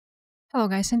Hello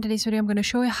guys, in today's video I'm going to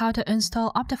show you how to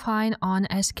install Optifine on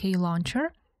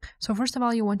SKLauncher. So first of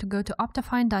all, you want to go to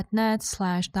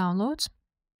optifine.net/downloads,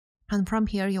 and from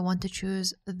here you want to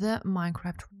choose the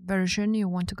Minecraft version you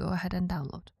want to go ahead and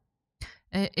download.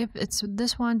 If it's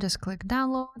this one, just click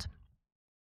download.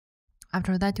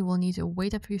 After that you will need to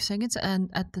wait a few seconds, and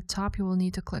at the top you will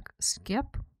need to click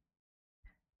skip.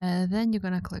 Then you're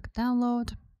going to click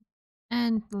download,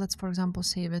 and let's for example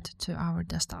save it to our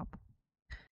desktop.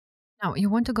 Now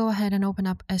you want to go ahead and open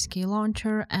up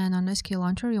SKLauncher, and on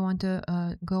SKLauncher you want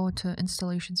to go to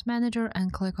Installations Manager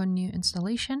and click on New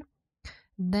Installation.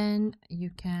 Then you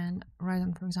can write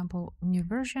on, for example, New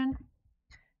Version,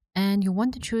 and you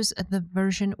want to choose the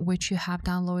version which you have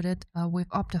downloaded with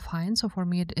Optifine. So for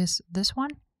me it is this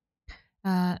one.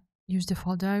 Use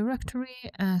default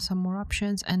directory, some more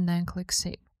options, and then click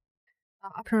Save.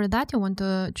 After that you want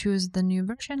to choose the new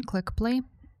version, click Play,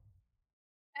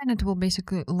 and it will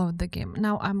basically load the game.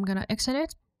 Now I'm gonna exit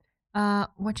it.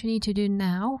 What you need to do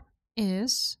now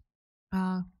is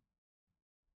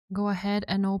go ahead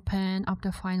and open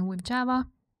Optifine with Java.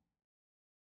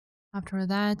 After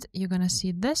that you're gonna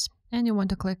see this, and you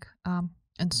want to click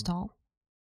install.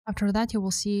 After that you will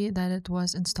see that it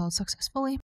was installed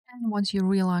successfully, and once you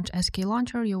relaunch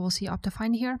SKLauncher you will see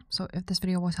Optifine here. So if this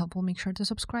video was helpful, make sure to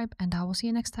subscribe, and I will see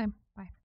you next time. Bye.